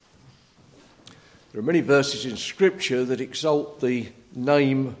There are many verses in Scripture that exalt the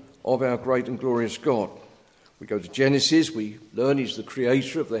name of our great and glorious God. We go to Genesis, we learn he's the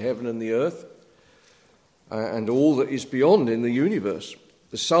creator of the heaven and the earth and all that is beyond in the universe.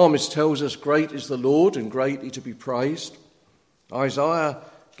 The psalmist tells us, great is the Lord and greatly to be praised. Isaiah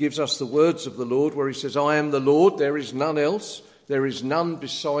gives us the words of the Lord where he says, I am the Lord, there is none else, there is none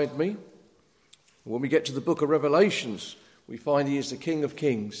beside me. When we get to the book of Revelations, we find he is the King of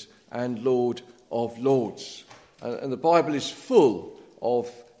kings and Lord of lords. And the Bible is full of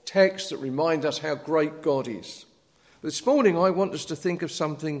texts that remind us how great God is. This morning I want us to think of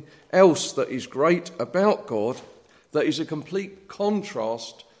something else that is great about God, that is a complete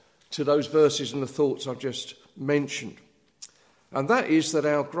contrast to those verses and the thoughts I've just mentioned. And that is that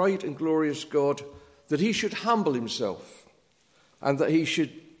our great and glorious God, that he should humble himself and that he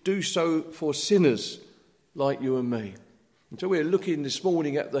should do so for sinners like you and me. And so we're looking this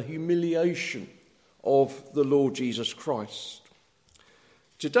morning at the humiliation of the Lord Jesus Christ.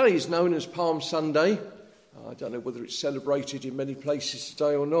 Today is known as Palm Sunday. I don't know whether it's celebrated in many places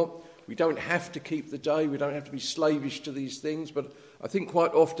today or not. We don't have to keep the day. We don't have to be slavish to these things. But I think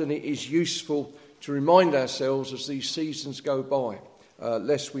quite often it is useful to remind ourselves as these seasons go by,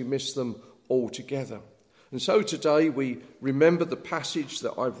 lest we miss them altogether. And so today we remember the passage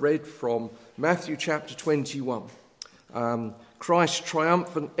that I've read from Matthew chapter 21. Christ's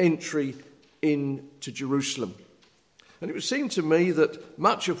triumphant entry into Jerusalem. And it would seem to me that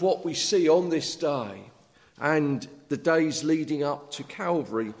much of what we see on this day and the days leading up to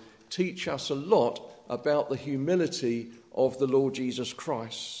Calvary teach us a lot about the humility of the Lord Jesus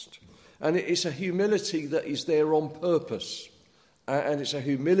Christ. And it's a humility that is there on purpose. And it's a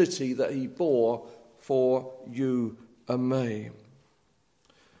humility that he bore for you and me. And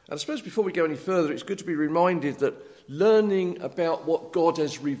I suppose before we go any further, it's good to be reminded that learning about what God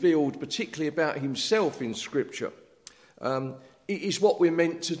has revealed, particularly about himself in Scripture, it is what we're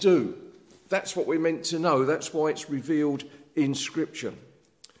meant to do. That's what we're meant to know. That's why it's revealed in Scripture.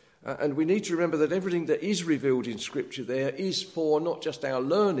 And we need to remember that everything that is revealed in Scripture there is for not just our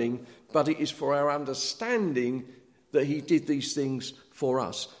learning, but it is for our understanding that he did these things for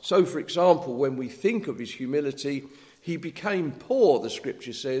us. So, for example, when we think of his humility, he became poor, the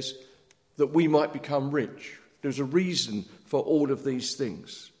Scripture says, that we might become rich. There's a reason for all of these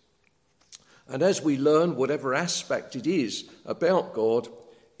things. And as we learn whatever aspect it is about God,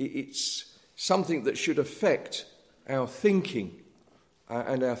 it's something that should affect our thinking,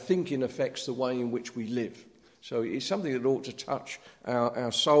 and our thinking affects the way in which we live. So it's something that ought to touch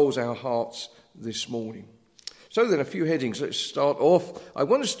our souls, our hearts this morning. So then a few headings. Let's start off. I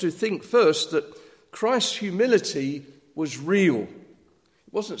want us to think first that Christ's humility was real.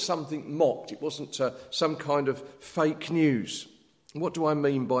 It wasn't something mocked. It wasn't some kind of fake news. What do I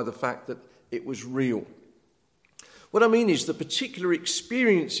mean by the fact that it was real? What I mean is the particular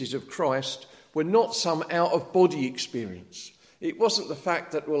experiences of Christ were not some out-of-body experience. It wasn't the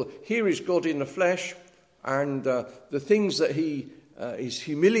fact that, well, here is God in the flesh, and the things that he is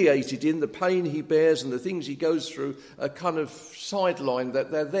humiliated in, the pain he bears and the things he goes through are kind of sidelined, that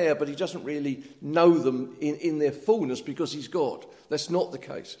they're there, but he doesn't really know them in their fullness because he's God. That's not the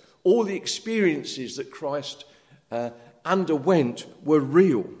case. All the experiences that Christ underwent were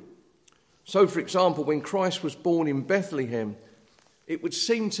real. So, for example, when Christ was born in Bethlehem, it would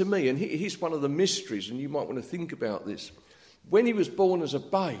seem to me, and here's one of the mysteries, and you might want to think about this. When he was born as a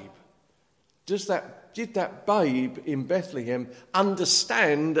babe, did that babe in Bethlehem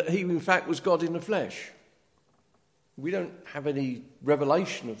understand that he, in fact, was God in the flesh? We don't have any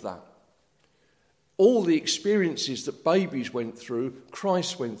revelation of that. All the experiences that babies went through,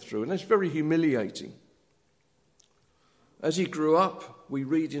 Christ went through, and that's very humiliating. As he grew up, we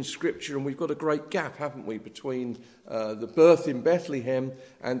read in Scripture, and we've got a great gap, haven't we, between the birth in Bethlehem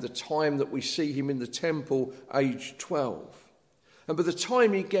and the time that we see him in the temple, age 12. And by the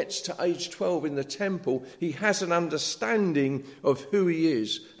time he gets to age 12 in the temple, he has an understanding of who he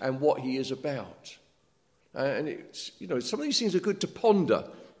is and what he is about. And it's, some of these things are good to ponder,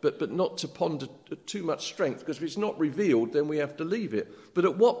 but not to ponder too much strength, because if it's not revealed, then we have to leave it. But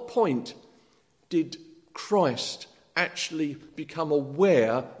at what point did Christ actually become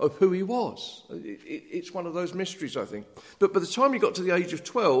aware of who he was? It's one of those mysteries, I think. But by the time he got to the age of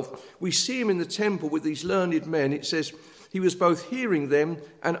 12, we see him in the temple with these learned men. It says he was both hearing them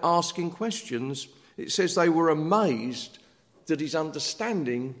and asking questions. It says they were amazed at his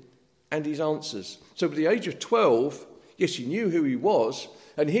understanding and his answers. So by the age of 12, yes, he knew who he was,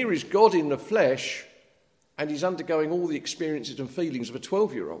 and here is God in the flesh, and he's undergoing all the experiences and feelings of a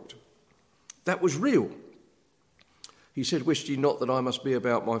 12-year-old. That was real. He said, "Wist ye not that I must be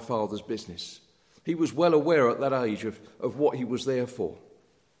about my Father's business?" He was well aware at that age of what he was there for.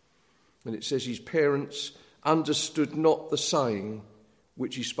 And it says his parents understood not the saying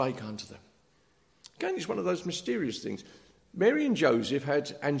which he spake unto them. Again, it's one of those mysterious things. Mary and Joseph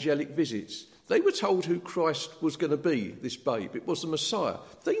had angelic visits. They were told who Christ was going to be, this babe. It was the Messiah.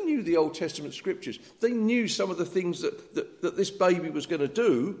 They knew the Old Testament scriptures. They knew some of the things that this baby was going to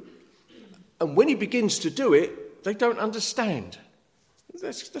do. And when he begins to do it, they don't understand.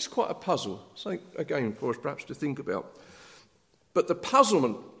 That's quite a puzzle. Something, again, for us perhaps to think about. But the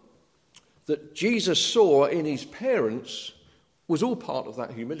puzzlement that Jesus saw in his parents was all part of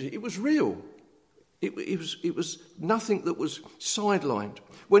that humility. It was real. It was nothing that was sidelined.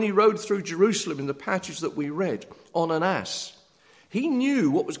 When he rode through Jerusalem in the passage that we read on an ass, he knew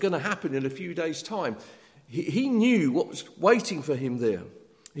what was going to happen in a few days' time. He knew what was waiting for him there.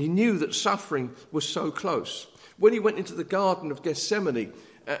 He knew that suffering was so close. When he went into the Garden of Gethsemane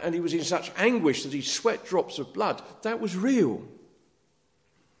and he was in such anguish that he sweat drops of blood, that was real.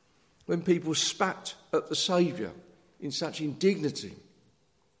 When people spat at the Saviour in such indignity,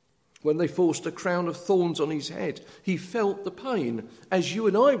 when they forced a crown of thorns on his head, he felt the pain as you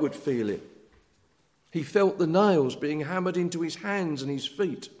and I would feel it. He felt the nails being hammered into his hands and his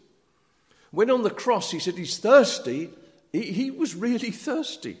feet. When on the cross he said he's thirsty, he was really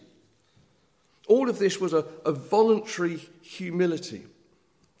thirsty. All of this was a voluntary humility,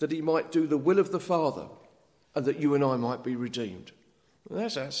 that he might do the will of the Father and that you and I might be redeemed. And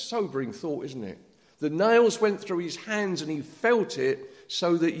that's a sobering thought, isn't it? The nails went through his hands and he felt it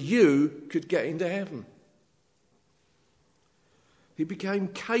so that you could get into heaven. He became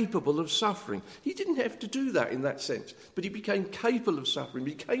capable of suffering. He didn't have to do that in that sense, but he became capable of suffering,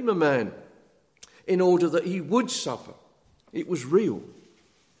 became a man in order that he would suffer. It was real.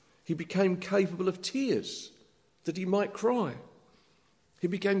 He became capable of tears that he might cry. He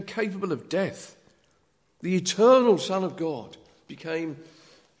became capable of death. The eternal Son of God became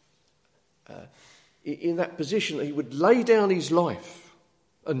in that position that he would lay down his life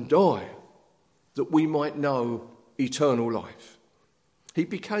and die that we might know eternal life. He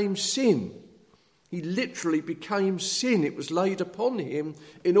became sin. He literally became sin. It was laid upon him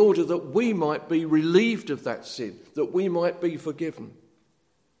in order that we might be relieved of that sin, that we might be forgiven.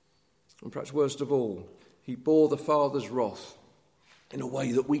 And perhaps worst of all, he bore the Father's wrath in a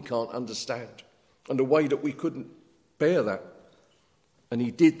way that we can't understand, and a way that we couldn't bear that. And he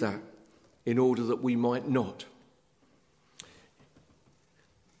did that in order that we might not.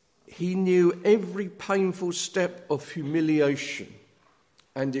 He knew every painful step of humiliation,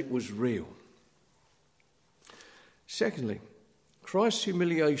 and it was real. Secondly, Christ's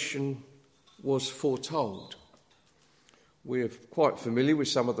humiliation was foretold. We're quite familiar with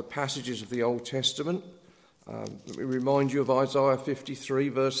some of the passages of the Old Testament. Let me remind you of Isaiah 53,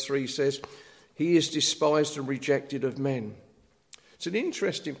 verse 3 says, "He is despised and rejected of men." It's an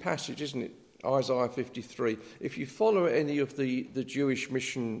interesting passage, isn't it? Isaiah 53. If you follow any of the Jewish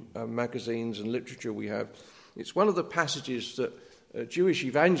mission magazines and literature we have, it's one of the passages that Jewish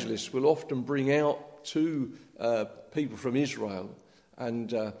evangelists will often bring out to people from Israel.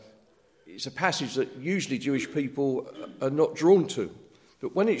 And it's a passage that usually Jewish people are not drawn to.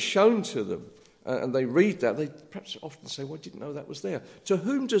 But when it's shown to them and they read that, they perhaps often say, well, I didn't know that was there. To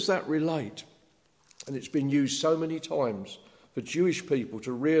whom does that relate? And it's been used so many times for Jewish people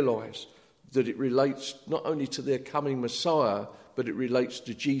to realise that it relates not only to their coming Messiah, but it relates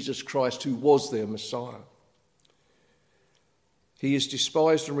to Jesus Christ, who was their Messiah. He is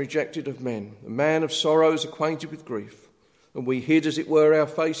despised and rejected of men, a man of sorrows, acquainted with grief. And we hid, as it were, our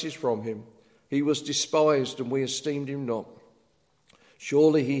faces from him. He was despised, and we esteemed him not.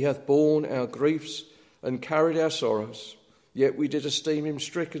 Surely he hath borne our griefs and carried our sorrows. Yet we did esteem him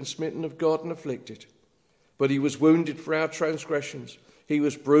stricken, smitten of God, and afflicted. But he was wounded for our transgressions. He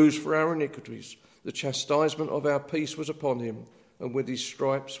was bruised for our iniquities. The chastisement of our peace was upon him, and with his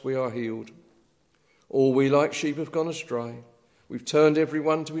stripes we are healed. All we like sheep have gone astray. We've turned every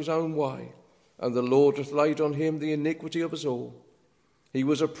one to his own way, and the Lord hath laid on him the iniquity of us all. He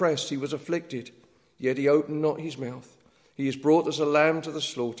was oppressed, he was afflicted, yet he opened not his mouth. He is brought as a lamb to the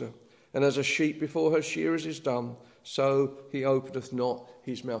slaughter, and as a sheep before her shearers is dumb, so he openeth not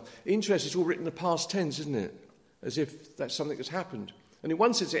his mouth. Interesting, it's all written in the past tense, isn't it? As if that's something that's happened. And in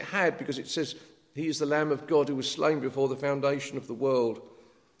one sense it had, because it says he is the Lamb of God who was slain before the foundation of the world.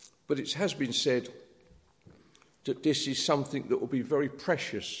 But it has been said that this is something that will be very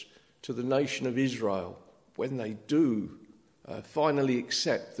precious to the nation of Israel when they do finally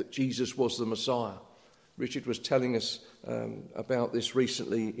accept that Jesus was the Messiah. Richard was telling us about this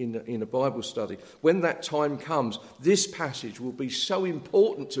recently in a Bible study. When that time comes, this passage will be so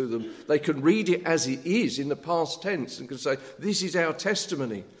important to them, they can read it as it is in the past tense and can say, this is our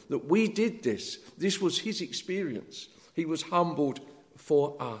testimony, that we did this. This was his experience. He was humbled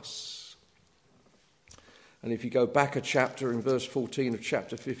for us. And if you go back a chapter, in verse 14 of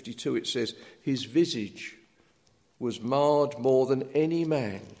chapter 52, it says, his visage was marred more than any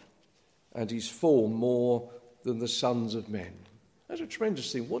man, and his form more than the sons of men. That's a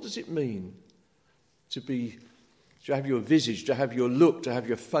tremendous thing. What does it mean to have your visage, to have your look, to have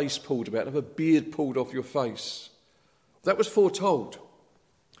your face pulled about, to have a beard pulled off your face? That was foretold.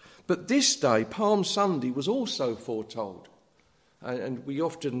 But this day, Palm Sunday, was also foretold. And we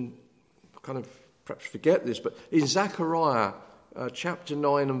often kind of perhaps forget this, but in Zechariah chapter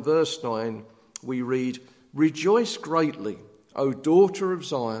 9 and verse 9, we read, rejoice greatly, O daughter of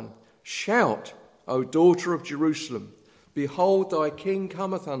Zion, shout, O daughter of Jerusalem, behold, thy king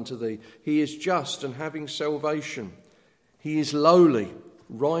cometh unto thee. He is just and having salvation. He is lowly,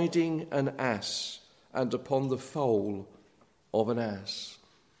 riding an ass, and upon the foal of an ass.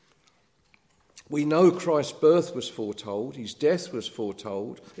 We know Christ's birth was foretold, his death was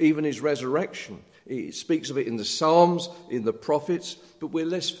foretold, even his resurrection. It speaks of it in the Psalms, in the prophets, but we're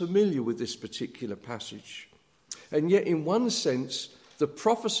less familiar with this particular passage. And yet, in one sense, the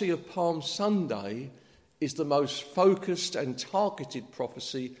prophecy of Palm Sunday is the most focused and targeted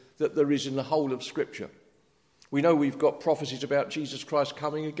prophecy that there is in the whole of Scripture. We know we've got prophecies about Jesus Christ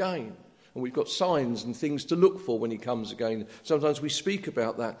coming again, and we've got signs and things to look for when he comes again. Sometimes we speak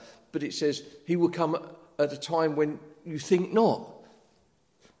about that, but it says he will come at a time when you think not.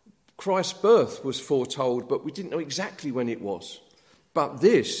 Christ's birth was foretold, but we didn't know exactly when it was. But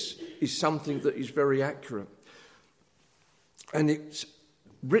this is something that is very accurate. And it's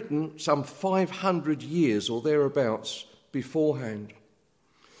written some 500 years or thereabouts beforehand.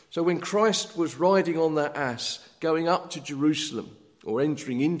 So when Christ was riding on that ass, going up to Jerusalem, or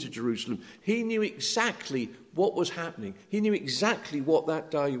entering into Jerusalem, he knew exactly what was happening. He knew exactly what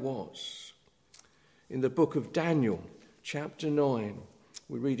that day was. In the book of Daniel, chapter 9,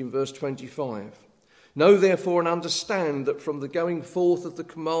 we read in verse 25, know therefore and understand that from the going forth of the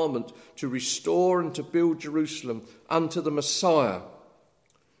commandment to restore and to build Jerusalem unto the Messiah.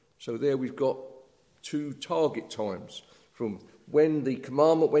 So there we've got two target times, from when the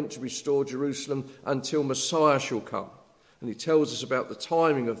commandment went to restore Jerusalem until Messiah shall come. And he tells us about the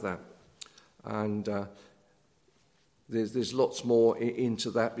timing of that. And there's lots more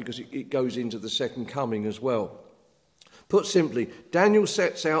into that because it goes into the second coming as well. Put simply, Daniel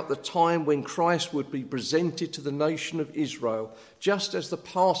sets out the time when Christ would be presented to the nation of Israel, just as the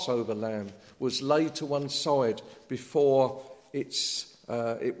Passover lamb was laid to one side before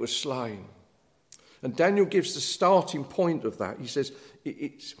it was slain. And Daniel gives the starting point of that. He says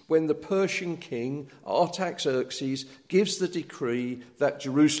it's when the Persian king, Artaxerxes, gives the decree that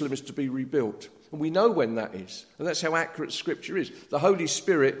Jerusalem is to be rebuilt. And we know when that is. And that's how accurate Scripture is. The Holy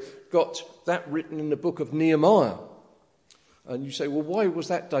Spirit got that written in the book of Nehemiah. And you say, well, why was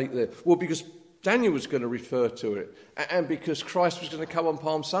that date there? Well, because Daniel was going to refer to it, and because Christ was going to come on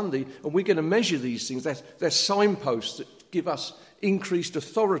Palm Sunday, and we're going to measure these things. They're signposts that give us increased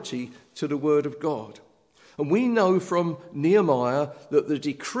authority to the Word of God. And we know from Nehemiah that the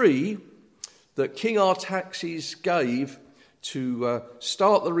decree that King Artaxerxes gave to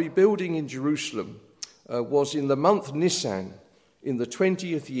start the rebuilding in Jerusalem was in the month Nisan, in the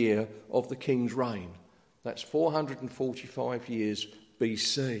 20th year of the king's reign. That's 445 years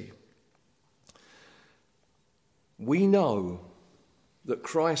BC. We know that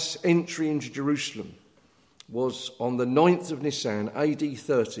Christ's entry into Jerusalem was on the 9th of Nisan, AD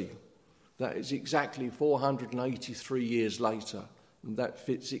 30. That is exactly 483 years later. And that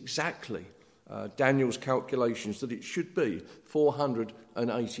fits exactly Daniel's calculations that it should be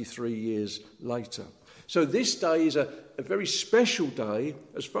 483 years later. So this day is a very special day.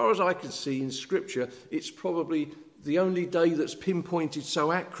 As far as I can see in Scripture, it's probably the only day that's pinpointed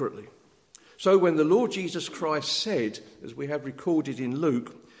so accurately. So when the Lord Jesus Christ said, as we have recorded in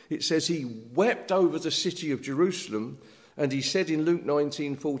Luke, it says he wept over the city of Jerusalem, and he said in Luke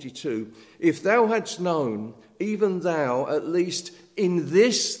 19:42, if thou hadst known, even thou, at least in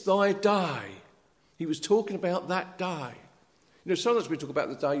this thy day. He was talking about that day. You know, sometimes we talk about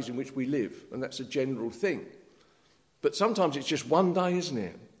the days in which we live, and that's a general thing. But sometimes it's just one day, isn't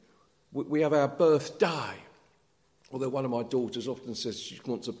it? We have our birthday. Although one of my daughters often says she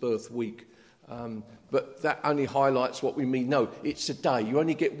wants a birth week. But that only highlights what we mean. No, it's a day. You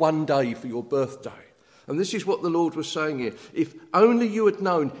only get one day for your birthday. And this is what the Lord was saying here. If only you had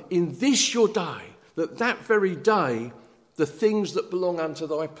known in this your day, that very day the things that belong unto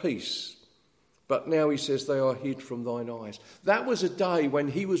thy peace. But now he says they are hid from thine eyes. That was a day when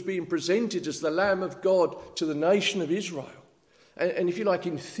he was being presented as the Lamb of God to the nation of Israel. And if you like,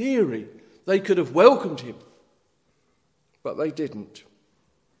 in theory, they could have welcomed him. But they didn't.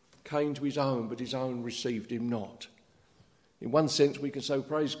 Came to his own, but his own received him not. In one sense, we can say,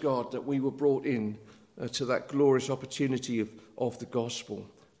 praise God, that we were brought in to that glorious opportunity of the gospel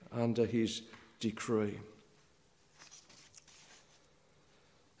under his decree.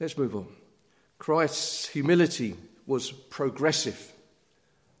 Let's move on. Christ's humility was progressive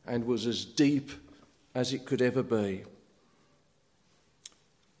and was as deep as it could ever be.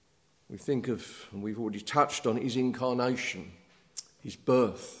 We think of, and we've already touched on, his incarnation, his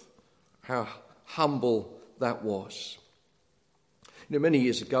birth, how humble that was. You know, many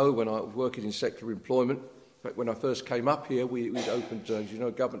years ago when I was working in secular employment, in fact, when I first came up here, we'd opened,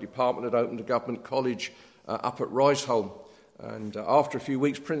 a government department had opened a government college up at Riseholme. And after a few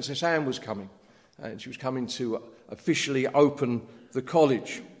weeks, Princess Anne was coming. And she was coming to officially open the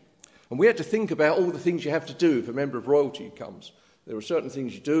college. And we had to think about all the things you have to do if a member of royalty comes. There are certain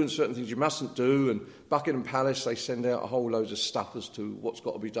things you do and certain things you mustn't do. And Buckingham Palace, they send out a whole load of stuff as to what's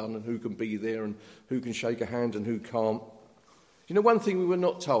got to be done and who can be there and who can shake a hand and who can't. You know, one thing we were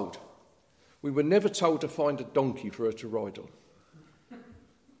not told. We were never told to find a donkey for her to ride on.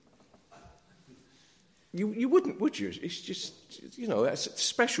 You wouldn't, would you? It's just, that's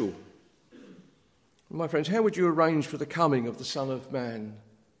special. My friends, how would you arrange for the coming of the Son of Man,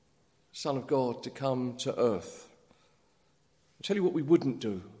 Son of God, to come to earth? I'll tell you what we wouldn't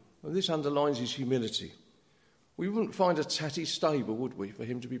do, and this underlines his humility. We wouldn't find a tatty stable, would we, for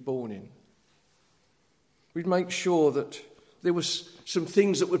him to be born in? We'd make sure that there was some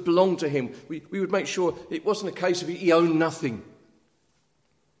things that would belong to him. We would make sure it wasn't a case of he owned nothing.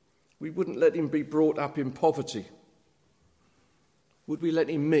 We wouldn't let him be brought up in poverty. Would we let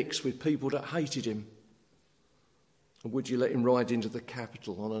him mix with people that hated him? Or would you let him ride into the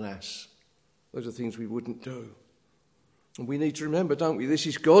capital on an ass? Those are things we wouldn't do. And we need to remember, don't we? This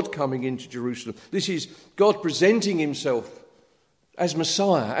is God coming into Jerusalem. This is God presenting himself as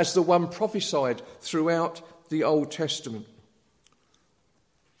Messiah, as the one prophesied throughout the Old Testament.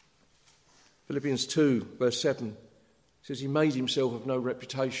 Philippians 2, verse 7 says he made himself of no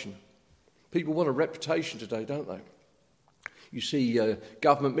reputation. People want a reputation today, don't they? You see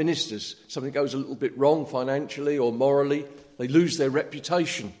government ministers, something goes a little bit wrong financially or morally, they lose their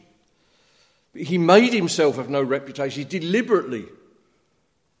reputation. But he made himself of no reputation. He deliberately,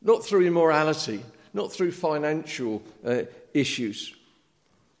 not through immorality, not through financial issues,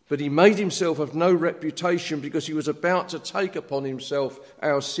 but he made himself of no reputation because he was about to take upon himself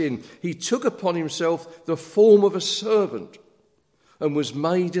our sin. He took upon himself the form of a servant and was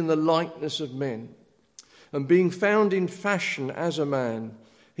made in the likeness of men. And being found in fashion as a man,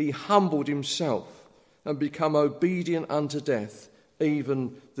 he humbled himself and became obedient unto death,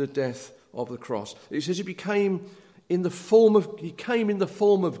 even the death of the cross. It says he came in the form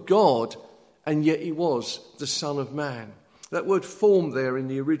of God, and yet he was the Son of Man. That word form there in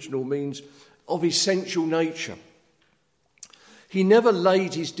the original means of essential nature. He never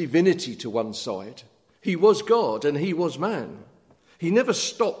laid his divinity to one side. He was God and he was man. He never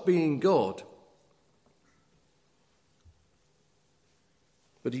stopped being God.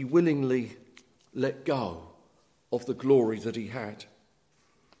 But he willingly let go of the glory that he had.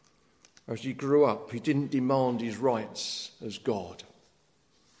 As he grew up, he didn't demand his rights as God.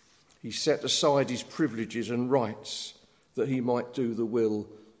 He set aside his privileges and rights that he might do the will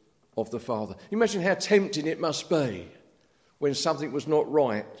of the Father. Imagine how tempting it must be when something was not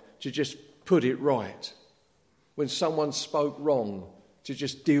right to just put it right. When someone spoke wrong, to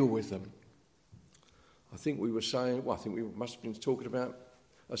just deal with them. I think we must have been talking about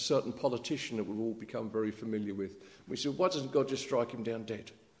a certain politician that we've all become very familiar with. We said, why doesn't God just strike him down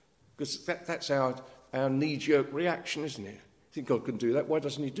dead? Because that's our knee-jerk reaction, isn't it? I think God can do that. Why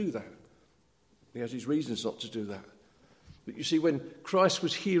doesn't he do that? He has his reasons not to do that. But you see, when Christ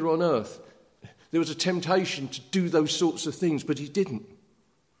was here on earth, there was a temptation to do those sorts of things, but he didn't.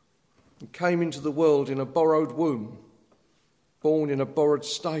 He came into the world in a borrowed womb, born in a borrowed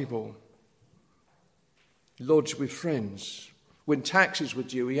stable, lodged with friends. When taxes were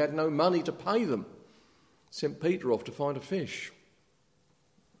due, he had no money to pay them. Sent Peter off to find a fish.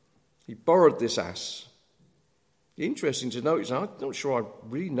 He borrowed this ass. Interesting to notice, I'm not sure I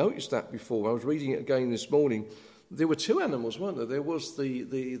really noticed that before. I was reading it again this morning. There were two animals, weren't there? There was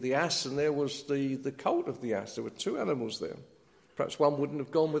the ass and there was the colt of the ass. There were two animals there. Perhaps one wouldn't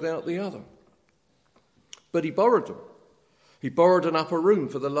have gone without the other. But he borrowed them. He borrowed an upper room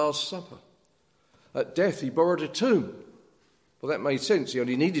for the Last Supper. At death, he borrowed a tomb Well, that made sense. He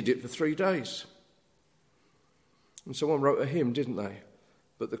only needed it for 3 days. And someone wrote a hymn, didn't they?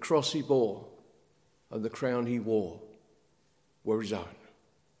 But the cross he bore and the crown he wore were his own.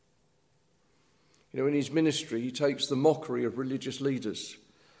 You know, in his ministry, he takes the mockery of religious leaders.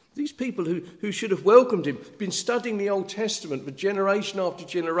 These people who should have welcomed him, been studying the Old Testament for generation after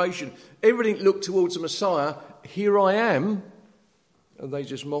generation. Everything looked towards the Messiah. Here I am. And they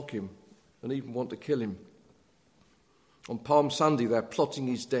just mock him and even want to kill him. On Palm Sunday, they're plotting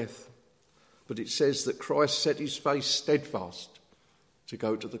his death. But it says that Christ set his face steadfast to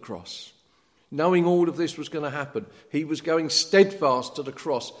go to the cross. Knowing all of this was going to happen, he was going steadfast to the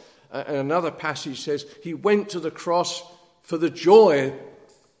cross. And another passage says he went to the cross for the joy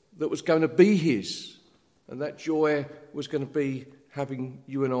that was going to be his. And that joy was going to be having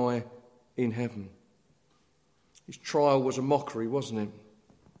you and I in heaven. His trial was a mockery, wasn't it?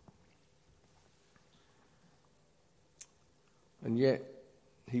 And yet,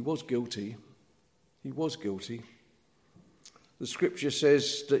 he was guilty. He was guilty. The scripture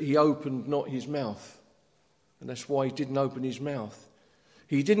says that he opened not his mouth. And that's why he didn't open his mouth.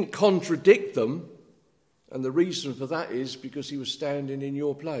 He didn't contradict them. And the reason for that is because he was standing in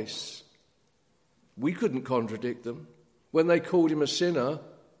your place. We couldn't contradict them. When they called him a sinner,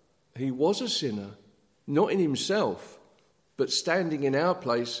 he was a sinner. Not in himself, but standing in our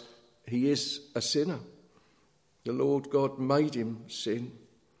place, he is a sinner. The Lord God made him sin.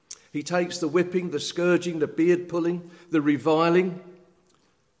 He takes the whipping, the scourging, the beard pulling, the reviling.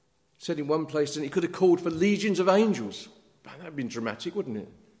 Said in one place that he could have called for legions of angels. That would have been dramatic, wouldn't it?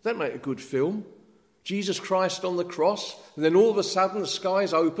 That'd make a good film. Jesus Christ on the cross, and then all of a sudden the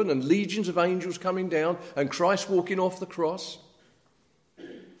skies open and legions of angels coming down and Christ walking off the cross.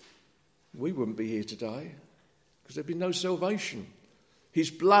 We wouldn't be here today because there'd be no salvation.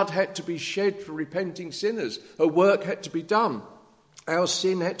 His blood had to be shed for repenting sinners. A work had to be done. Our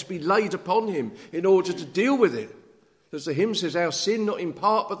sin had to be laid upon him in order to deal with it. As the hymn says, our sin, not in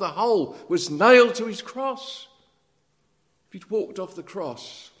part but the whole, was nailed to his cross. If he'd walked off the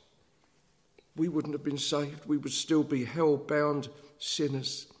cross, we wouldn't have been saved. We would still be hell-bound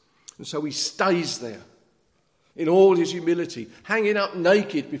sinners. And so he stays there in all his humility, hanging up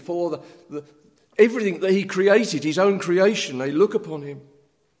naked before everything that he created, his own creation. They look upon him.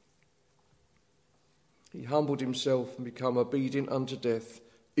 He humbled himself and became obedient unto death,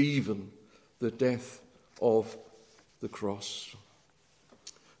 even the death of the cross.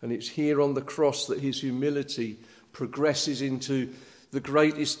 And it's here on the cross that his humility progresses into the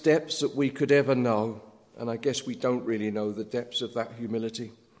greatest depths that we could ever know. And I guess we don't really know the depths of that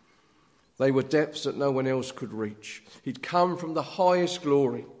humility. They were depths that no one else could reach. He'd come from the highest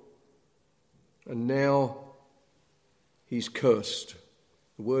glory. And now he's cursed.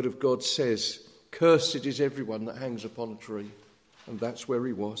 The word of God says, cursed is everyone that hangs upon a tree. And that's where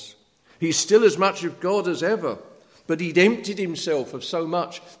he was. He's still as much of God as ever. But he'd emptied himself of so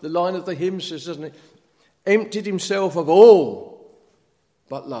much. The line of the hymn says, doesn't it? Emptied himself of all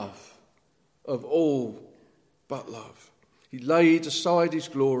but love. Of all but love. He laid aside his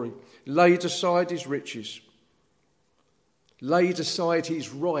glory, laid aside his riches, laid aside his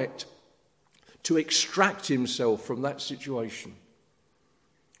right to extract himself from that situation.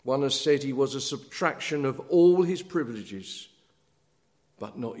 One has said he was a subtraction of all his privileges,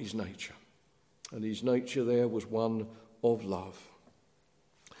 but not his nature. And his nature there was one of love.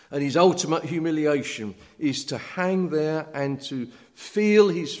 And his ultimate humiliation is to hang there and to feel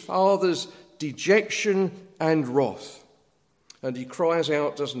his Father's dejection and wrath. And he cries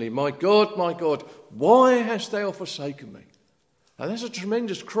out, doesn't he? My God, why hast thou forsaken me? And that's a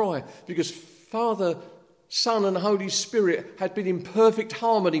tremendous cry, because Father, Son and Holy Spirit had been in perfect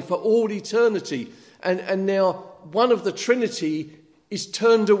harmony for all eternity. And now one of the Trinity is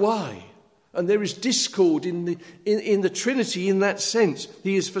turned away. And there is discord in the Trinity in that sense.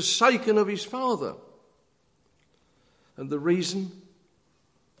 He is forsaken of his Father. And the reason?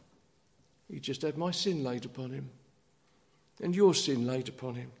 He just had my sin laid upon him. And your sin laid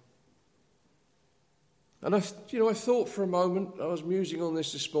upon him. And I thought for a moment, I was musing on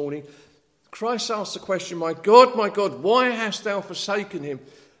this morning, Christ asked the question, my God, why hast thou forsaken him?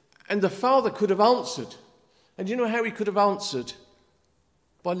 And the Father could have answered. And you know how he could have answered?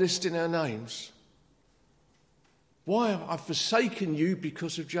 By listing our names. Why? I've forsaken you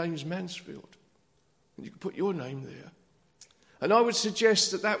because of James Mansfield. And you can put your name there. And I would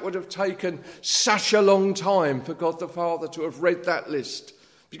suggest that would have taken such a long time for God the Father to have read that list.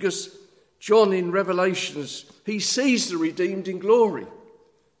 Because John in Revelations, he sees the redeemed in glory.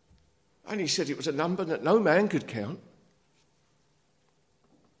 And he said it was a number that no man could count.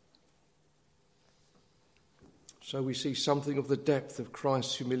 So we see something of the depth of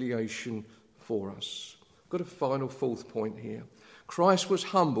Christ's humiliation for us. I've got a final fourth point here. Christ was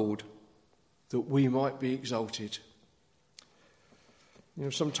humbled that we might be exalted.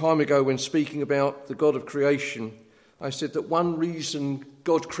 Some time ago when speaking about the God of creation, I said that one reason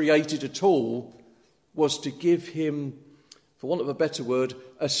God created at all was to give him, for want of a better word,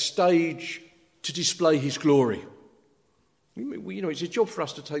 a stage to display his glory. It's a job for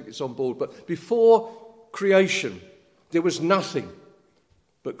us to take this on board, but before creation, there was nothing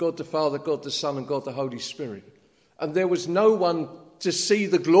but God the Father, God the Son, and God the Holy Spirit. And there was no one to see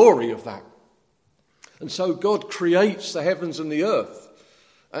the glory of that. And so God creates the heavens and the earth.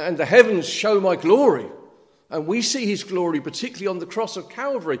 And the heavens show my glory. And we see his glory, particularly on the cross of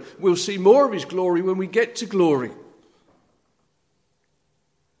Calvary. We'll see more of his glory when we get to glory.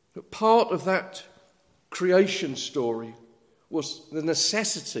 But part of that creation story was the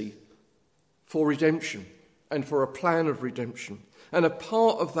necessity for redemption and for a plan of redemption. And a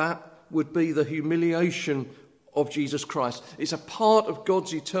part of that would be the humiliation of Jesus Christ. It's a part of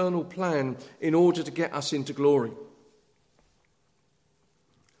God's eternal plan in order to get us into glory.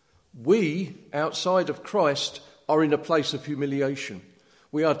 We, outside of Christ, are in a place of humiliation.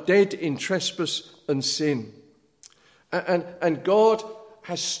 We are dead in trespass and sin. And God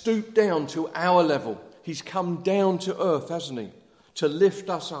has stooped down to our level. He's come down to earth, hasn't he? To lift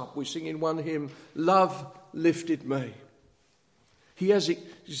us up. We sing in one hymn, "Love lifted me." He has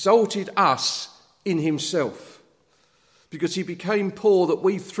exalted us in himself, because he became poor that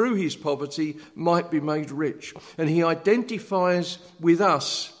we through his poverty might be made rich. And he identifies with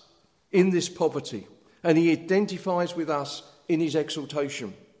us in this poverty, and he identifies with us in his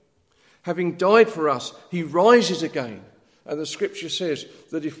exaltation. Having died for us, he rises again. And the scripture says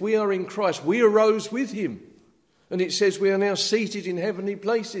that if we are in Christ, we arose with him. And it says we are now seated in heavenly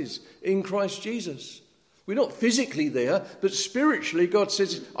places in Christ Jesus. We're not physically there, but spiritually God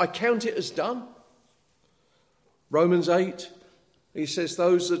says, I count it as done. Romans 8, he says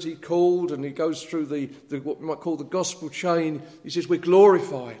those that he called, and he goes through the what we might call the gospel chain. He says we're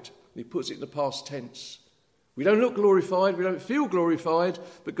glorified. He puts it in the past tense. We don't look glorified, we don't feel glorified,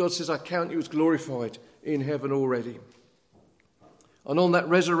 but God says, I count you as glorified in heaven already. And on that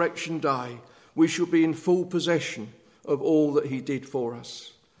resurrection day, we shall be in full possession of all that he did for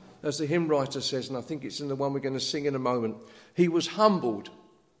us. As the hymn writer says, and I think it's in the one we're going to sing in a moment, he was humbled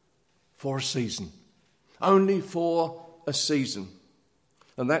for a season. Only for a season.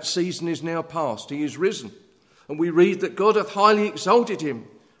 And that season is now past. He is risen. And we read that God hath highly exalted him.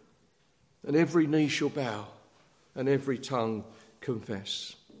 And every knee shall bow, and every tongue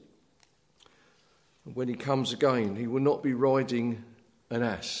confess. And when he comes again, he will not be riding an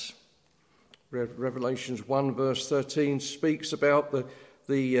ass. Revelations 1 verse 13 speaks about the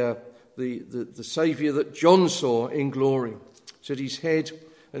Saviour that John saw in glory. It said his head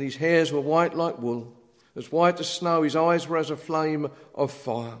and his hairs were white like wool, as white as snow. His eyes were as a flame of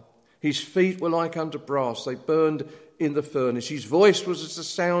fire. His feet were like unto brass, they burned in the furnace. His voice was as the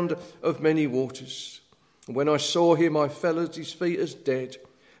sound of many waters. And when I saw him, I fell at his feet as dead.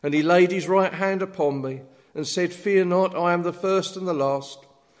 And he laid his right hand upon me and said, Fear not, I am the first and the last.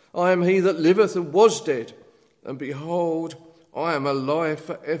 I am he that liveth and was dead. And behold, I am alive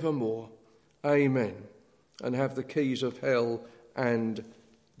for evermore. Amen. And have the keys of hell and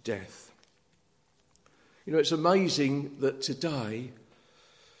death. It's amazing that today,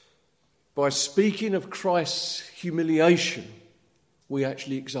 by speaking of Christ's humiliation, we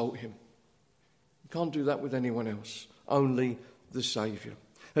actually exalt him. You can't do that with anyone else, only the Saviour.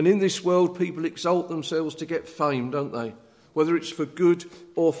 And in this world, people exalt themselves to get fame, don't they? Whether it's for good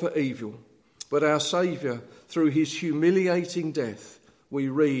or for evil. But our Saviour, through his humiliating death, we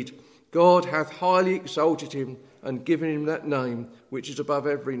read, God hath highly exalted him and given him that name which is above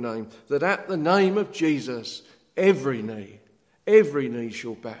every name, that at the name of Jesus, every knee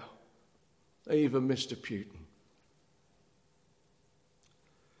shall bow, even Mr. Putin.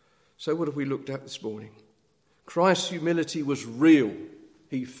 So what have we looked at this morning? Christ's humility was real.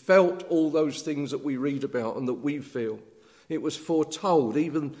 He felt all those things that we read about and that we feel. It was foretold.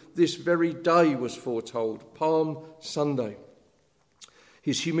 Even this very day was foretold, Palm Sunday.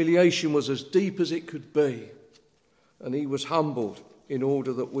 His humiliation was as deep as it could be, and he was humbled in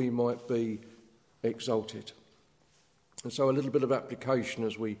order that we might be exalted. And so a little bit of application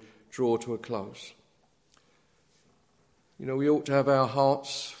as we draw to a close. We ought to have our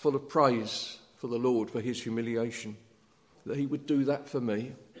hearts full of praise for the Lord for his humiliation, that he would do that for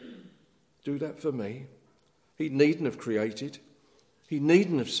me. Do that for me. He needn't have created. He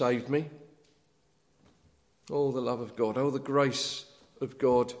needn't have saved me. Oh, the love of God. Oh, the grace of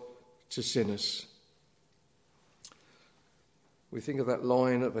God to sinners. we think of that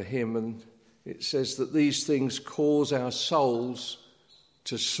line of a hymn, and it says that these things cause our souls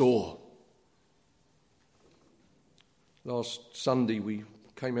to soar. Last Sunday we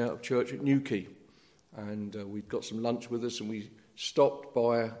came out of church at Newquay, and we'd got some lunch with us, and we stopped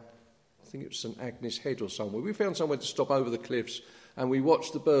by, I think it was St Agnes Head or somewhere. We found somewhere to stop over the cliffs, and we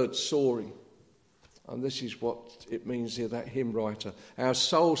watched the birds soaring. And this is what it means here, that hymn writer. Our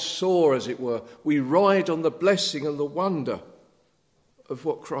souls soar, as it were. We ride on the blessing and the wonder of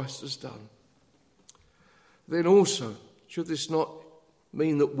what Christ has done. Then also, should this not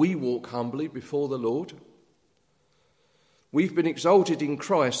mean that we walk humbly before the Lord? We've been exalted in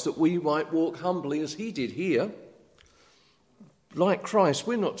Christ that we might walk humbly as he did here. Like Christ,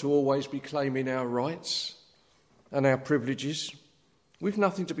 we're not to always be claiming our rights and our privileges. We've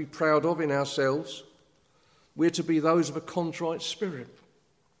nothing to be proud of in ourselves. We're to be those of a contrite spirit,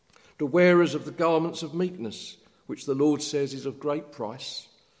 the wearers of the garments of meekness, which the Lord says is of great price.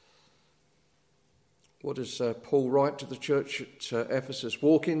 What does Paul write to the church at Ephesus?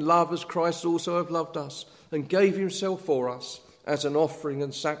 Walk in love as Christ also hath loved us and gave himself for us as an offering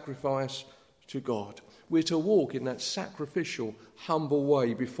and sacrifice to God. We're to walk in that sacrificial, humble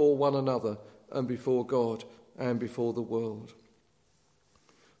way before one another and before God and before the world.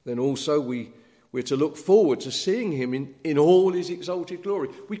 Then also we're to look forward to seeing him in all his exalted glory.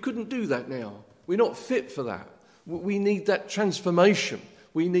 We couldn't do that now. We're not fit for that. We need that transformation.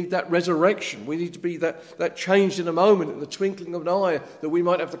 We need that resurrection. We need to be that changed in a moment, in the twinkling of an eye, that we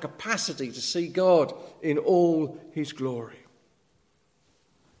might have the capacity to see God in all his glory.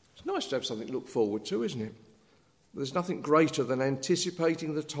 It's nice to have something to look forward to, isn't it? There's nothing greater than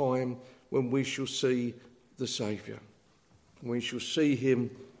anticipating the time when we shall see the Saviour. When we shall see him,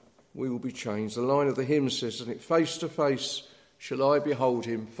 we will be changed. The line of the hymn says, "And it face to face shall I behold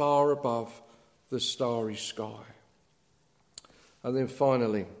him far above the starry sky." And then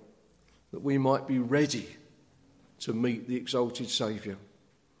finally, that we might be ready to meet the exalted Saviour.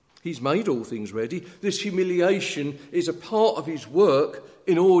 He's made all things ready. This humiliation is a part of his work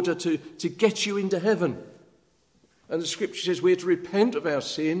in order to get you into heaven. And the scripture says we're to repent of our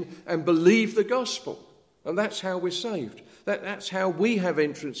sin and believe the gospel. And that's how we're saved. That's how we have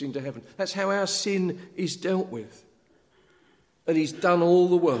entrance into heaven. That's how our sin is dealt with. And he's done all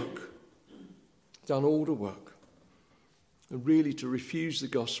the work. Done all the work. And really to refuse the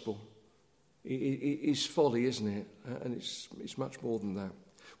gospel is folly, isn't it? And it's much more than that.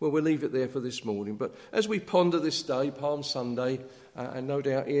 Well, we'll leave it there for this morning. But as we ponder this day, Palm Sunday, and no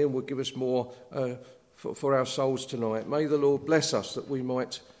doubt Ian will give us more for our souls tonight, may the Lord bless us that we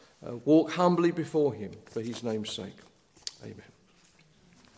might walk humbly before him for his name's sake. Amen.